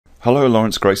Hello,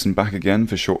 Lawrence Grayson back again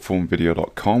for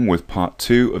shortformvideo.com with part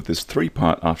 2 of this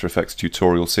 3-part After Effects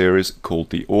tutorial series called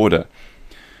The Order.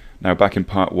 Now, back in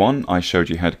part 1 I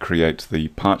showed you how to create the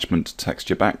parchment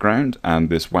texture background and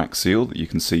this wax seal that you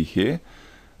can see here.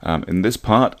 In this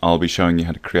part I'll be showing you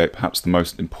how to create perhaps the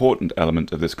most important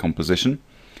element of this composition,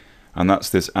 and that's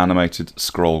this animated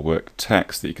scrollwork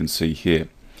text that you can see here.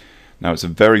 Now, it's a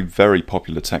very, very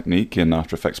popular technique in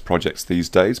After Effects projects these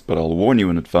days, but I'll warn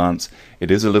you in advance, it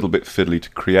is a little bit fiddly to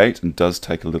create and does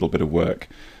take a little bit of work.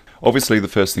 Obviously, the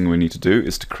first thing we need to do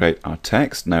is to create our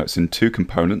text. Now, it's in two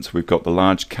components. We've got the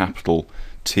large capital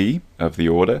T of the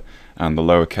order and the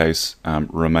lowercase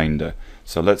remainder.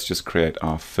 So let's just create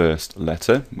our first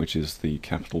letter, which is the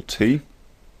capital T.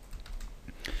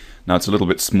 Now, it's a little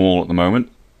bit small at the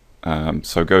moment,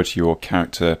 so go to your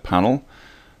character panel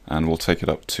and we'll take it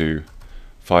up to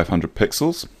 500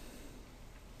 pixels.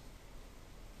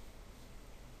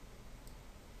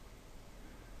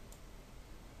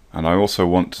 And I also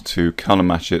want to color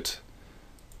match it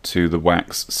to the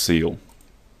wax seal.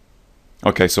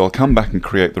 Okay, so I'll come back and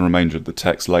create the remainder of the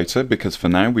text later, because for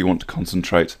now we want to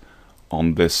concentrate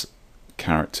on this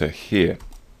character here.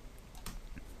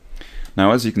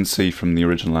 Now, as you can see from the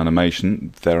original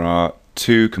animation, there are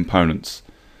two components.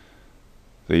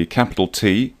 The capital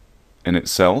T in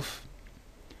itself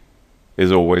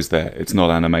is always there. It's not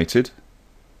animated.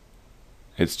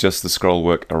 It's just the scroll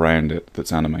work around it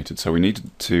that's animated. So we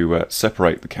need to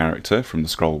separate the character from the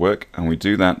scroll work, and we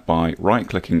do that by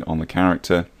right-clicking on the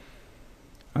character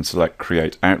and select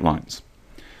Create Outlines.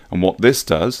 And what this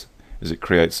does is it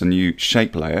creates a new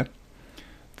shape layer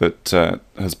that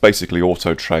has basically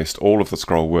auto-traced all of the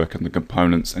scroll work and the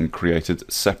components and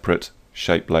created separate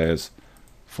shape layers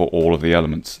for all of the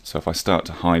elements. So if I start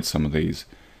to hide some of these,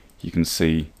 you can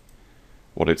see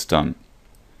what it's done.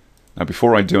 Now,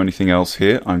 before I do anything else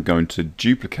here, I'm going to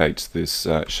duplicate this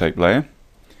shape layer,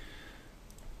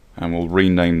 and we'll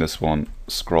rename this one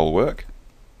Scrollwork.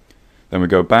 Then we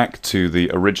go back to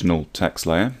the original text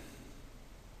layer.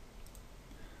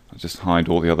 I'll just hide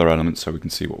all the other elements so we can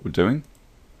see what we're doing.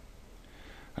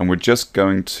 And we're just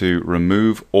going to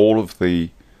remove all of the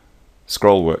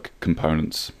scrollwork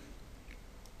components.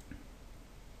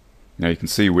 Now you can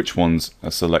see which ones are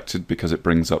selected because it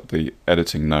brings up the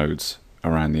editing nodes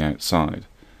around the outside.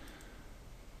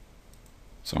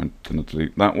 So I'm going to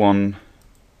delete that one.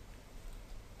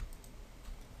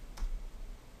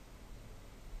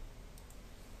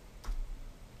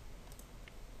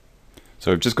 So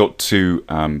we've just got two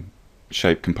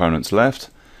shape components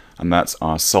left, and that's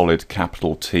our solid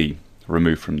capital T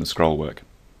removed from the scrollwork.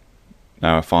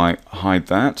 Now if I hide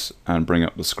that and bring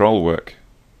up the scrollwork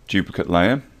duplicate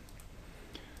layer,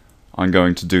 I'm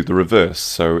going to do the reverse.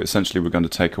 So essentially we're going to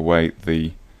take away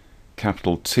the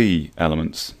capital T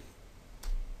elements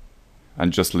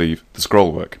and just leave the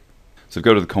scroll work. So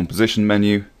go to the composition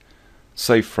menu,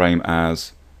 save frame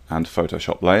as, and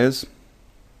Photoshop layers.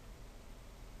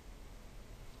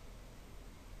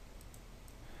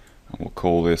 And we'll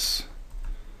call this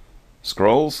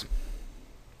scrolls.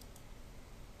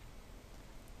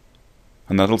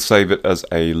 And that'll save it as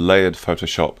a layered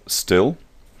Photoshop still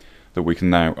that we can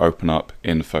now open up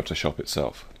in Photoshop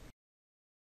itself.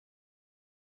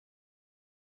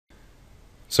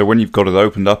 So when you've got it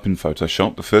opened up in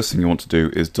Photoshop, the first thing you want to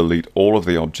do is delete all of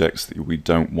the objects that we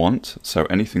don't want. So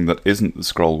anything that isn't the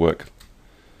scroll work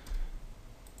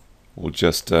we'll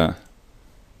just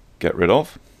get rid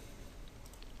of.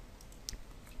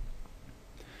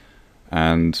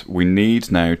 And we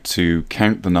need now to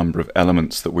count the number of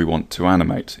elements that we want to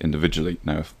animate individually.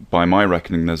 Now, by my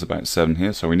reckoning, there's about 7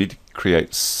 here, so we need to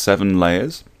create 7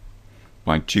 layers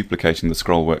by duplicating the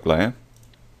scrollwork layer.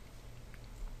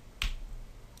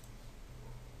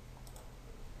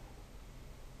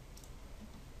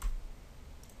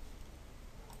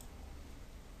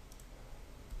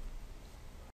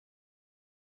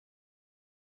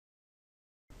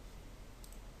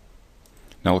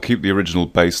 Now I'll keep the original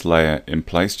base layer in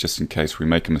place just in case we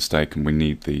make a mistake and we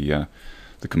need the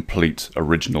complete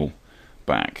original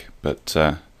back. But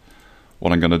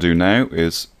what I'm going to do now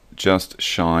is just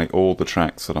shy all the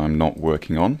tracks that I'm not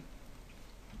working on.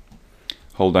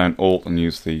 Hold down Alt and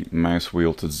use the mouse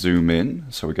wheel to zoom in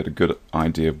so we get a good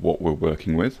idea of what we're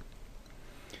working with.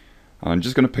 And I'm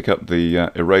just going to pick up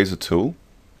the eraser tool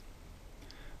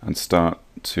and start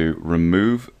to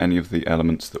remove any of the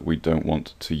elements that we don't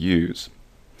want to use.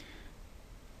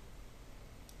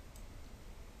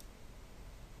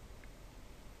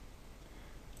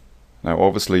 Now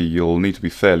obviously you'll need to be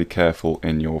fairly careful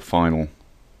in your final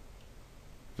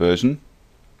version,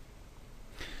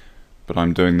 but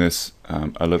I'm doing this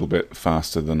a little bit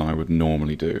faster than I would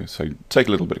normally do. So take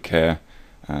a little bit of care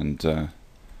and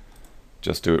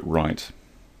just do it right.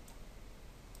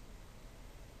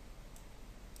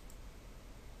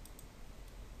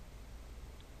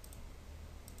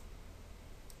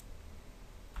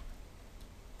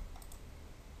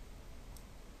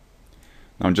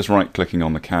 Now I'm just right clicking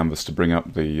on the canvas to bring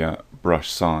up the brush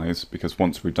size, because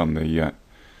once we've done the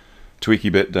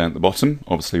tweaky bit down at the bottom,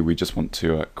 obviously we just want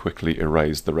to quickly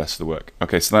erase the rest of the work.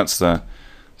 Okay, so that's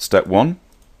step one.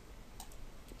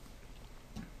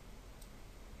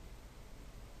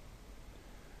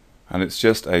 And it's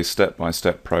just a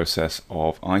step-by-step process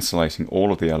of isolating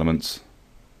all of the elements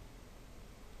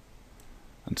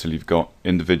until you've got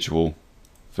individual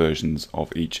versions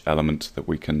of each element that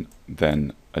we can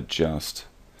then adjust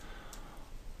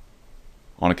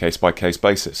on a case-by-case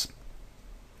basis.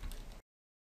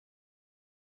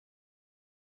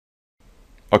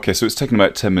 Okay, so it's taken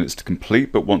about 10 minutes to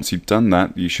complete, but once you've done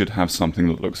that, you should have something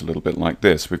that looks a little bit like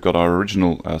this. We've got our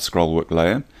original scrollwork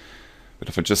layer, but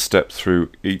if I just step through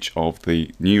each of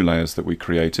the new layers that we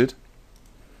created,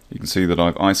 you can see that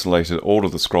I've isolated all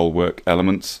of the scrollwork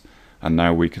elements, and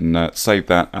now we can save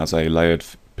that as a layered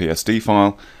PSD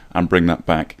file and bring that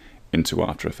back into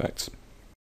After Effects.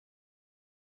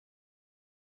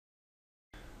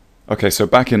 Okay, so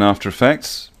back in After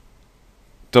Effects,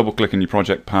 double click on your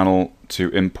project panel to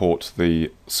import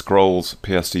the scrolls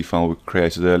PSD file we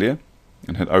created earlier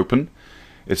and hit open.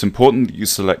 It's important that you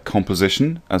select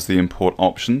composition as the import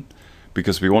option,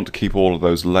 because we want to keep all of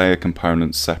those layer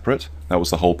components separate. That was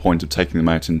the whole point of taking them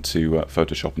out into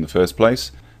Photoshop in the first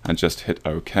place, and just hit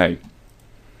OK.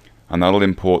 And that'll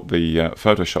import the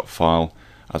Photoshop file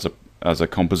as a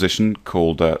composition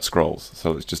called scrolls.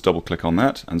 So let's just double click on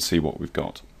that and see what we've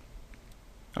got.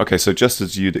 Okay, so just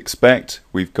as you'd expect,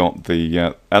 we've got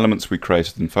the elements we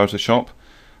created in Photoshop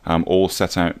all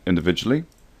set out individually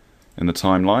in the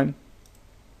timeline.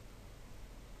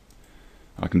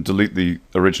 I can delete the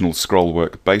original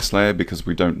scrollwork base layer because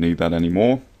we don't need that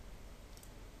anymore,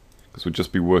 because we'll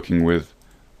just be working with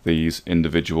these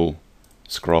individual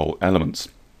scroll elements.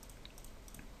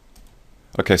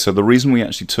 Okay, so the reason we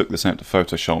actually took this out to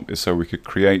Photoshop is so we could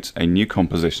create a new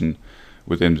composition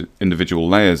with individual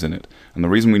layers in it. And the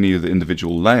reason we needed the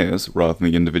individual layers rather than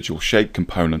the individual shape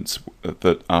components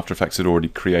that After Effects had already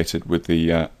created with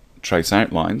the trace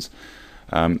outlines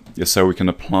is so we can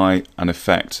apply an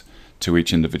effect to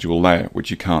each individual layer, which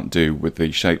you can't do with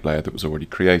the shape layer that was already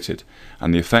created.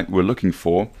 And the effect we're looking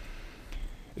for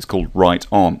is called Right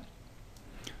On.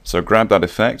 So grab that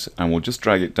effect and we'll just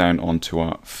drag it down onto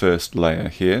our first layer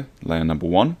here, layer number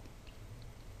 1.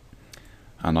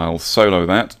 And I'll solo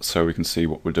that so we can see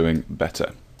what we're doing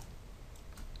better.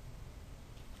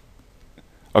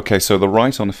 Okay, so the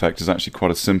Right On effect is actually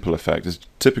quite a simple effect. It's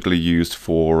typically used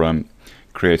for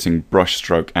creating brush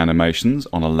stroke animations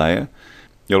on a layer.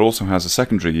 It also has a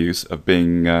secondary use of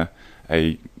being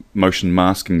a motion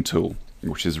masking tool,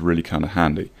 which is really kind of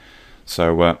handy.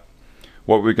 So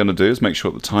what we're going to do is make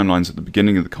sure that the timeline's at the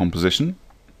beginning of the composition.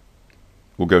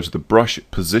 We'll go to the brush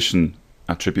position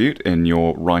attribute in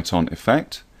your Right On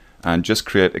effect and just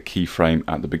create a keyframe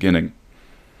at the beginning.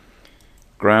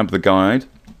 Grab the guide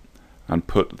and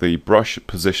put the brush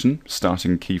position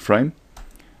starting keyframe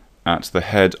at the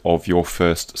head of your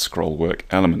first scrollwork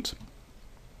element.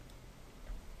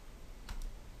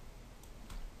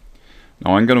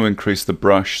 Now I'm going to increase the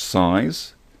brush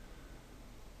size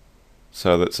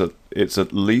so that it's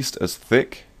at least as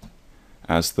thick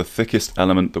as the thickest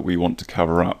element that we want to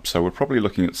cover up. So we're probably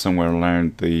looking at somewhere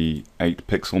around the 8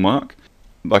 pixel mark.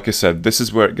 Like I said, this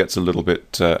is where it gets a little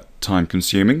bit time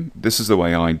consuming. This is the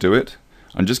way I do it.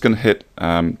 I'm just going to hit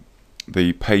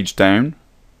the page down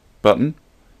button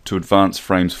to advance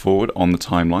frames forward on the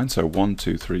timeline. So 1,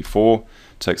 2, 3, 4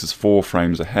 takes us 4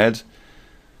 frames ahead.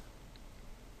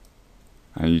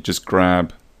 And you just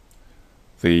grab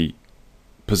the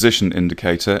position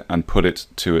indicator and put it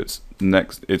to its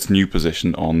new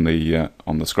position on the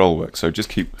scrollwork. So just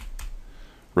keep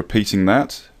repeating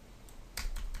that.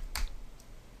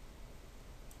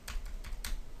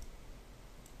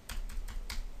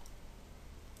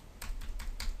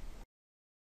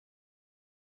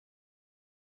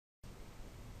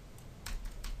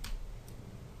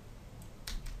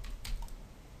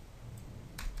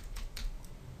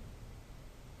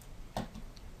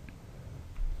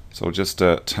 So I'll just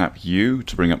tap U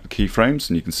to bring up the keyframes,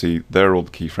 and you can see there are all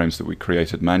the keyframes that we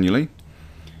created manually.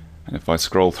 And if I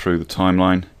scroll through the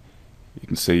timeline, you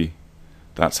can see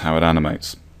that's how it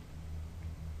animates.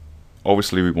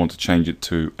 Obviously we want to change it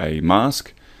to a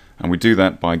mask, And we do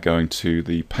that by going to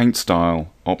the Paint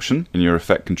Style option in your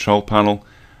Effect Control panel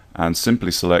and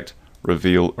simply select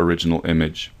Reveal Original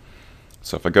Image.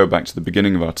 So if I go back to the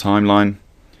beginning of our timeline,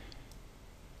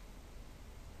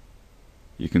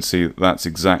 you can see that that's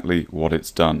exactly what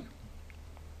it's done.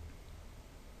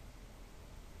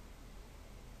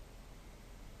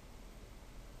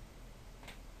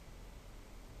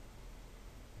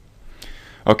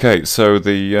 Okay, so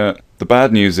the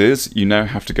bad news is you now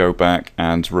have to go back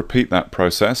and repeat that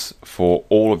process for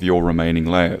all of your remaining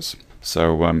layers.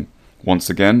 So once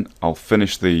again, I'll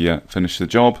finish the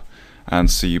job and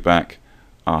see you back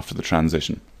after the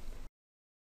transition.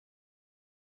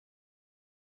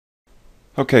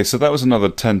 Okay, so that was another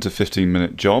 10 to 15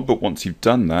 minute job, but once you've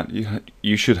done that,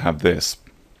 you should have this,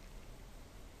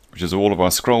 which is all of our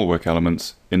scrollwork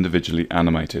elements individually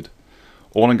animated.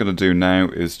 All I'm going to do now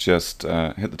is just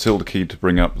hit the tilde key to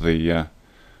bring up the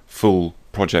full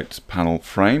project panel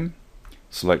frame,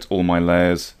 select all my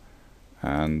layers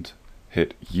and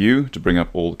hit U to bring up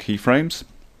all the keyframes.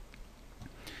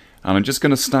 And I'm just going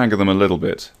to stagger them a little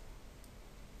bit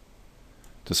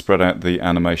to spread out the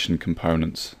animation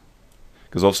components.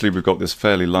 Because obviously we've got this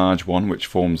fairly large one which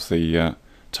forms the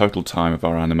total time of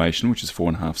our animation, which is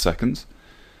 4.5 seconds.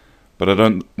 But I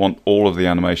don't want all of the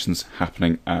animations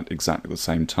happening at exactly the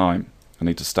same time. I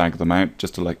need to stagger them out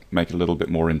just to make it a little bit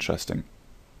more interesting.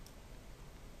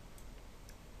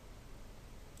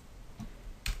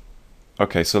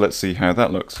 Okay, so let's see how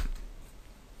that looks.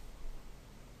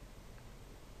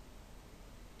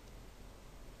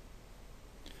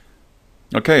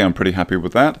 Okay, I'm pretty happy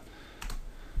with that.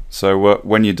 So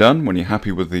when you're done, when you're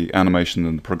happy with the animation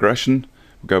and the progression,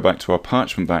 we'll go back to our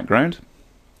parchment background.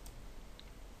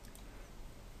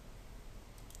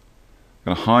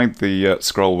 I'm going to hide the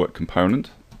scrollwork component,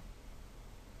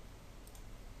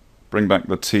 bring back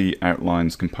the T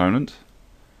outlines component.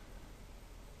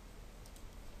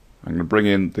 I'm going to bring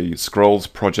in the scrolls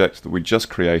project that we just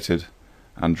created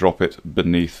and drop it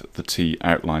beneath the T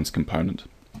outlines component.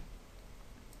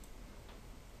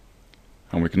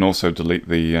 And we can also delete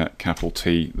the capital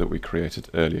T that we created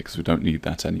earlier because we don't need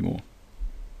that anymore.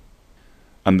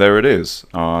 And there it is,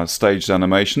 our staged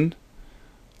animation.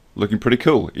 Looking pretty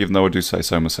cool, even though I do say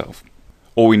so myself.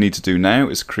 All we need to do now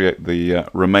is create the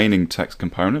remaining text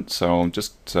component. So I'll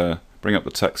just bring up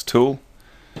the text tool,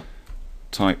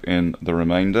 type in the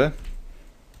remainder.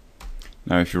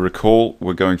 Now if you recall,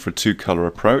 we're going for a two-color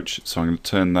approach, so I'm going to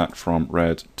turn that from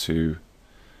red to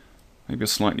maybe a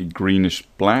slightly greenish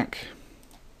black.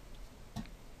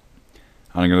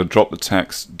 And I'm going to drop the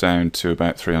text down to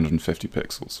about 350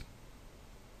 pixels.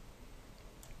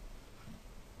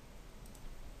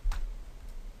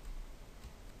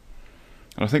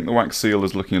 And I think the wax seal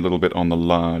is looking a little bit on the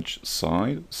large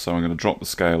side, so I'm going to drop the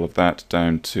scale of that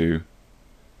down to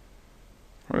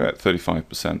about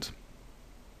 35%.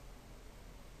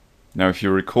 Now if you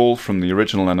recall from the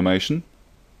original animation,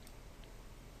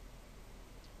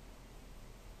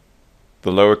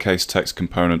 the lowercase text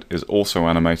component is also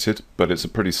animated, but it's a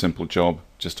pretty simple job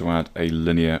just to add a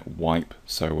linear wipe.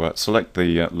 So select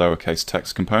the lowercase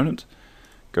text component,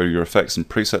 go to your Effects and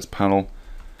Presets panel,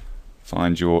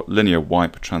 find your linear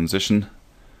wipe transition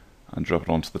and drop it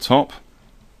onto the top.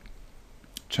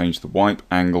 Change the wipe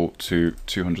angle to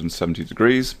 270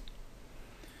 degrees.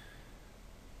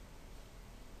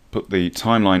 Put the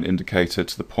timeline indicator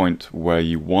to the point where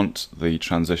you want the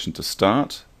transition to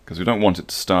start, because we don't want it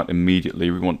to start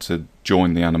immediately, we want to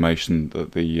join the animation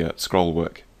that the scroll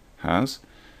work has.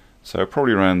 So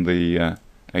probably around the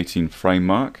 18 frame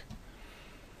mark.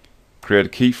 Create a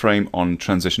keyframe on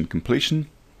transition completion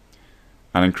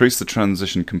and increase the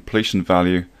transition completion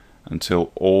value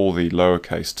until all the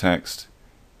lowercase text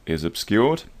is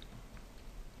obscured.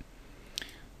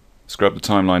 Scrub the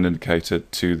timeline indicator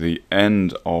to the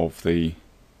end of the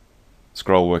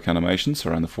scroll work animation, so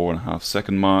around the 4.5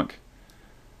 second mark,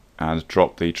 and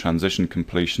drop the transition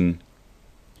completion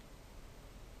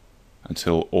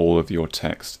until all of your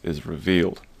text is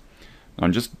revealed. Now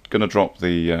I'm just going to drop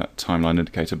the timeline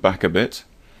indicator back a bit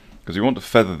because we want to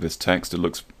feather this text. It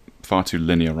looks far too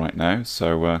linear right now,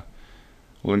 so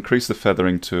we'll increase the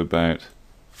feathering to about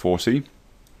 40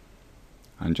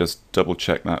 and just double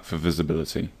check that for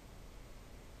visibility.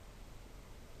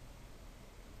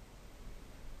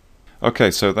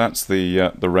 Okay, so that's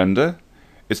the render.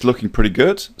 It's looking pretty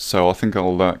good, so I think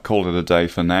I'll call it a day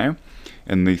for now.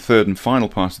 In the third and final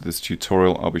part of this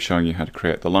tutorial, I'll be showing you how to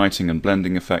create the lighting and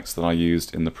blending effects that I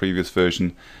used in the previous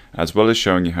version, as well as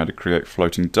showing you how to create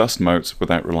floating dust motes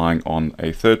without relying on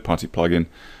a third-party plugin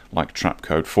like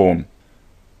Trapcode Form.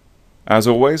 As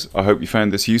always, I hope you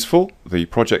found this useful. The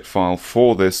project file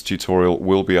for this tutorial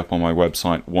will be up on my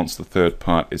website once the third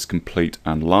part is complete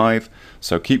and live,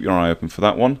 so keep your eye open for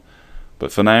that one.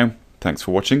 But for now, thanks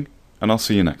for watching, and I'll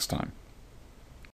see you next time.